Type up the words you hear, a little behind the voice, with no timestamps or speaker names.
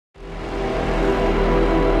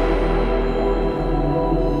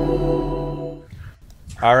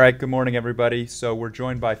All right, good morning, everybody. So we're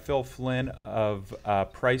joined by Phil Flynn of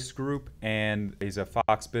Price Group, and he's a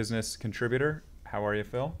Fox Business contributor. How are you,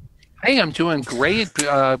 Phil? Hey, I'm doing great.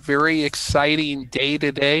 Very exciting day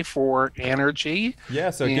today for energy. Yeah,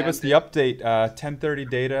 so give us And the update. 10:30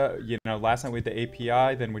 data. Last night we had the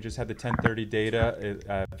API, then we just had the 10:30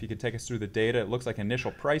 data. If you could take us through the data, it looks like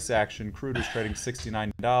initial price action. Crude was trading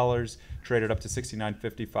 $69, traded up to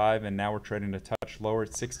 69.55, and now we're trading a touch lower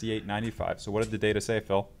at 68.95. So what did the data say,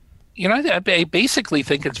 Phil? I basically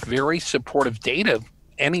think it's very supportive data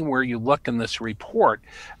anywhere you look in this report.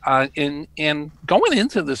 And going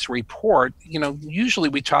into this report, usually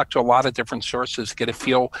we talk to a lot of different sources, get a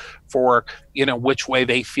feel for, which way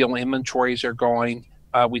they feel inventories are going.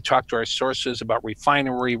 We talk to our sources about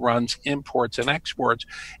refinery runs, imports, and exports.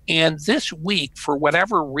 And this week, for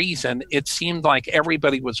whatever reason, it seemed like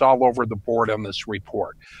everybody was all over the board on this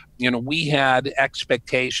report. We had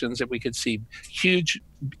expectations that we could see huge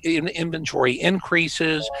inventory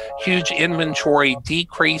increases, huge inventory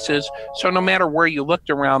decreases. So no matter where you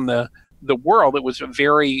looked around the world, it was a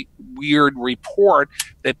very weird report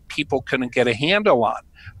that people couldn't get a handle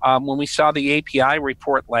on. When we saw the API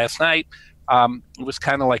report last night, it was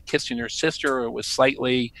kind of like kissing your sister. It was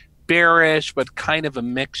slightly bearish, but kind of a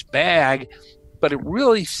mixed bag. But it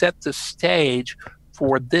really set the stage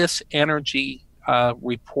for this energy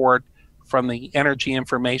report from the Energy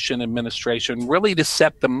Information Administration, really to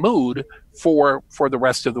set the mood for the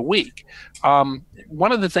rest of the week.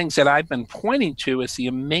 One of the things that I've been pointing to is the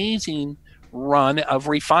amazing run of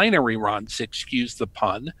refinery runs, excuse the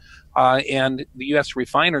pun. And the U.S.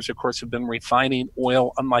 refiners, of course, have been refining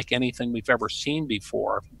oil unlike anything we've ever seen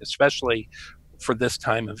before, especially for this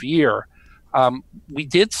time of year. We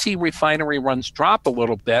did see refinery runs drop a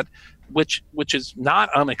little bit, which is not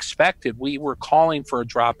unexpected. We were calling for a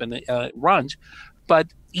drop in the runs, but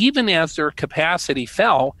even as their capacity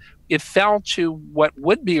fell, it fell to what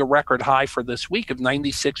would be a record high for this week of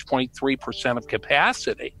 96.3% of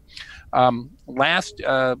capacity. Last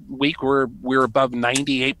week we're above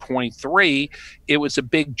 98.3. It was a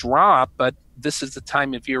big drop, but this is the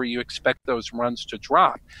time of year you expect those runs to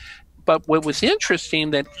drop. But what was interesting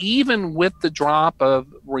that even with the drop of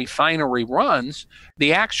refinery runs,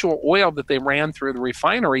 the actual oil that they ran through the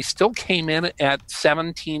refinery still came in at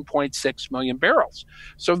 17.6 million barrels.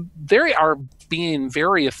 So they are being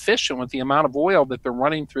very efficient with the amount of oil that they're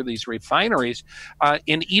running through these refineries.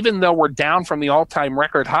 And even though we're down from the all-time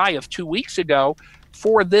record high of 2 weeks ago,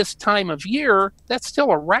 for this time of year, that's still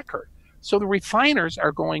a record. So the refiners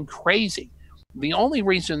are going crazy. The only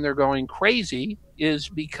reason they're going crazy is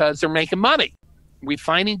because they're making money.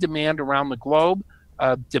 Refining demand around the globe,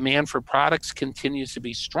 demand for products continues to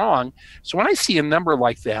be strong. So when I see a number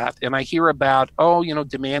like that and I hear about,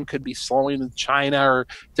 demand could be slowing in China or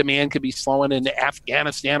demand could be slowing in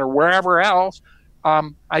Afghanistan or wherever else,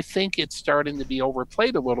 I think it's starting to be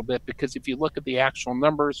overplayed a little bit, because if you look at the actual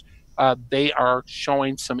numbers, they are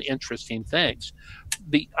showing some interesting things.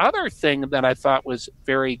 The other thing that I thought was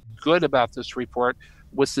very good about this report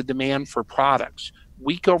was the demand for products.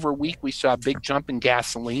 Week over week, we saw a big jump in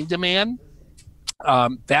gasoline demand.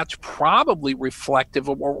 That's probably reflective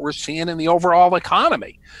of what we're seeing in the overall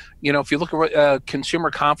economy. If you look at consumer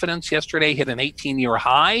confidence, yesterday hit an 18-year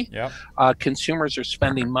high. Yep. Consumers are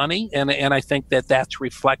spending money, and I think that that's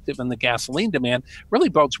reflective in the gasoline demand. Really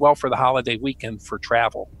bodes well for the holiday weekend for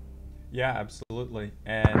travel. Yeah, absolutely.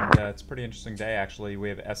 And it's a pretty interesting day, actually. We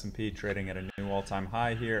have S&P trading at a new all-time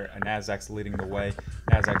high here, and Nasdaq's leading the way.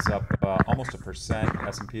 Nasdaq's up almost 1%.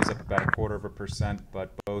 S&P's up about 1/4%,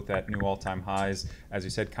 but both at new all-time highs. As you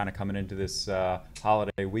said, kind of coming into this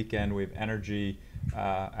holiday weekend, we have energy.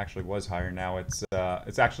 Actually was higher now. It's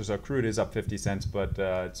actually, so crude is up 50 cents, but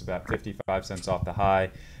it's about 55 cents off the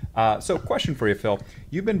high. So question for you, Phil.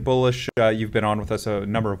 You've been bullish. You've been on with us a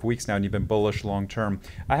number of weeks now, and you've been bullish long term.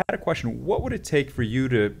 I had a question. What would it take for you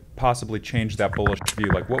to possibly change that bullish view?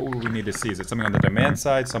 Like, what would we need to see? Is it something on the demand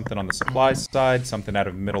side, something on the supply side, something out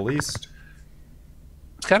of the Middle East?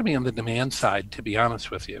 It's got to be on the demand side, to be honest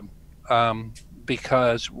with you,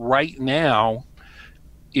 because right now,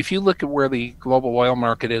 if you look at where the global oil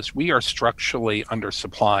market is, we are structurally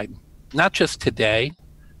undersupplied, not just today,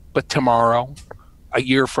 but tomorrow, a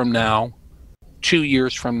year from now, 2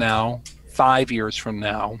 years from now, 5 years from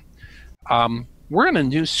now. We're in a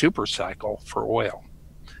new super cycle for oil.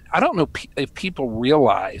 I don't know if people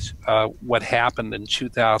realize what happened in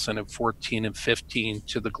 2014 and 15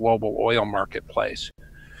 to the global oil marketplace.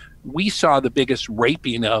 We saw the biggest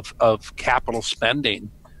raping of capital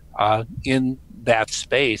spending in that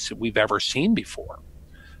space that we've ever seen before.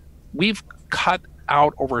 We've cut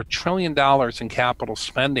out over $1 trillion in capital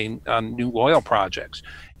spending on new oil projects,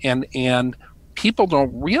 and people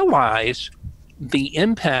don't realize the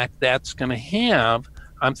impact that's going to have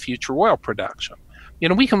on future oil production.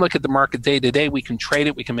 We can look at the market day to day, we can trade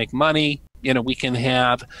it, we can make money, we can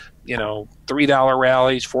have, $3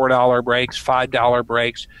 rallies, $4 breaks, $5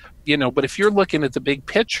 breaks, but if you're looking at the big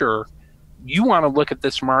picture, you want to look at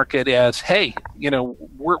this market as, hey,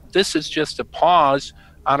 this is just a pause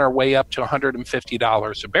on our way up to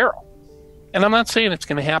 $150 a barrel. And I'm not saying it's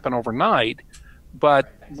going to happen overnight,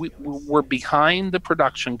 but we're behind the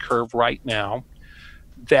production curve right now.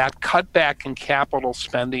 That cutback in capital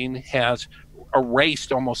spending has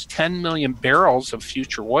erased almost 10 million barrels of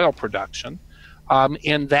future oil production,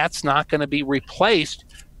 and that's not going to be replaced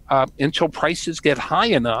until prices get high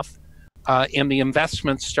enough and the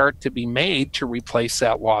investments start to be made to replace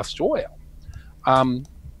that lost oil.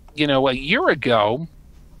 A year ago,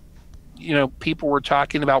 people were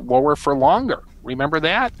talking about lower for longer. Remember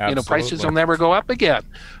that? Absolutely. Prices will never go up again.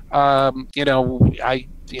 Some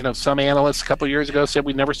analysts a couple of years ago said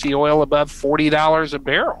we'd never see oil above $40 a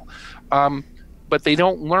barrel. But they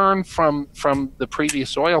don't learn from the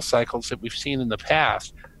previous oil cycles that we've seen in the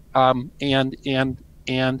past.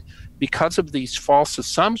 And because of these false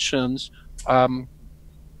assumptions,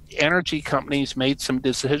 energy companies made some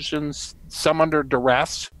decisions, some under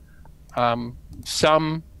duress,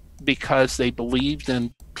 some because they believed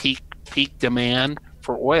in peak demand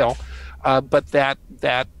for oil. But that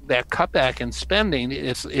cutback in spending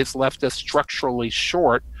is left us structurally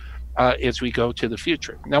short as we go to the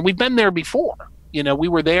future. Now, we've been there before. We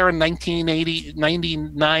were there in 1980,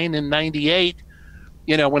 99 and 98,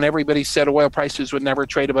 when everybody said oil prices would never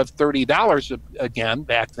trade above $30 again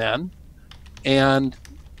back then. And,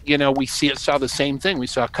 we saw the same thing. We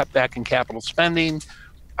saw a cutback in capital spending,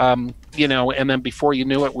 and then before you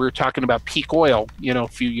knew it, we were talking about peak oil, a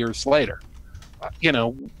few years later.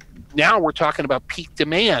 Now we're talking about peak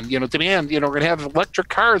demand. We're going to have electric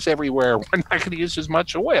cars everywhere. We're not going to use as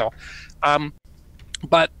much oil.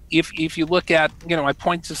 But if you look at, I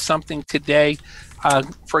point to something today,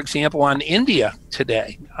 for example, on India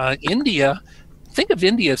today. Think of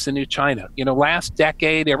India as the new China. Last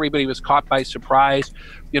decade, everybody was caught by surprise.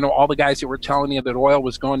 All the guys that were telling you that oil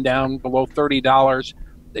was going down below $30.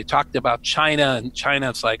 They talked about China, and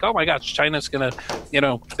China's like, oh my gosh, China's going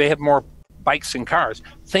to, they have more bikes and cars.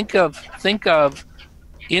 Think of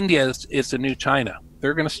India as the new China.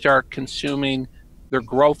 They're going to start consuming. Their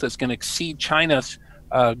growth is going to exceed China's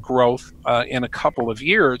growth in a couple of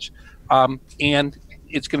years, and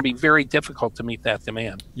it's going to be very difficult to meet that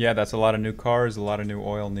demand. Yeah, that's a lot of new cars, a lot of new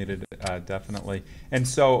oil needed, definitely. And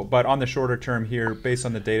so, but on the shorter term here, based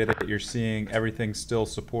on the data that you're seeing, everything's still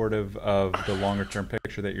supportive of the longer term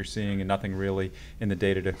picture that you're seeing, and nothing really in the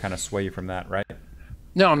data to kind of sway you from that, right?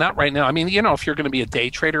 No, not right now. I mean, if you're going to be a day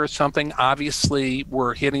trader or something, obviously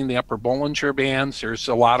we're hitting the upper Bollinger Bands. There's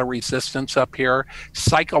a lot of resistance up here.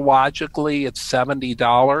 Psychologically, it's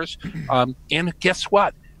 $70. And guess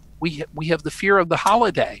what? We have the fear of the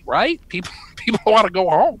holiday, right? People want to go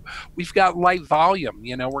home. We've got light volume.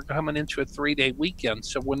 We're coming into a 3-day weekend.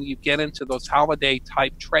 So when you get into those holiday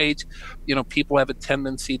type trades, people have a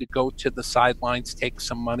tendency to go to the sidelines, take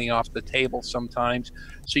some money off the table sometimes,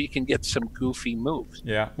 so you can get some goofy moves.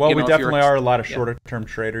 Yeah. Well, we definitely are a lot of shorter term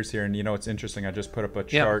traders here. And it's interesting. I just put up a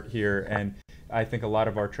chart here, and I think a lot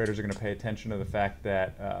of our traders are going to pay attention to the fact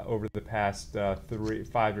that over the past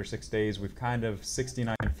 5 or 6 days, we've kind of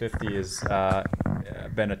 69.50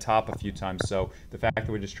 has been a top a few times. So the fact that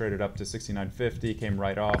we just traded up to 69.50, came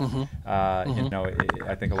right off,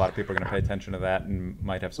 I think a lot of people are going to pay attention to that and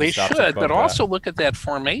might have some stops. They should, but also look at that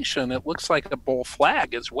formation. It looks like a bull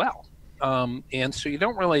flag as well. And so you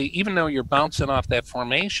don't really, even though you're bouncing off that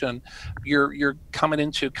formation, you're coming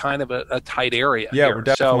into kind of a tight area. Yeah, here. we're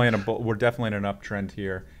definitely in an uptrend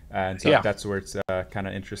here, and so that's where it's kind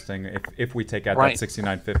of interesting. If we take out that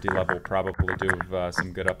 69.50 level, we'll probably do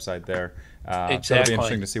some good upside there. Exactly. So it'll be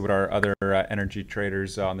interesting to see what our other energy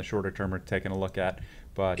traders on the shorter term are taking a look at.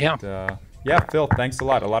 But yeah, Phil, thanks a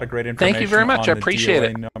lot. A lot of great information. Thank you very much. I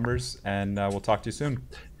appreciate DOE numbers, and we'll talk to you soon.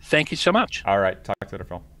 Thank you so much. All right, talk to you later,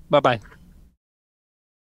 Phil. Bye-bye.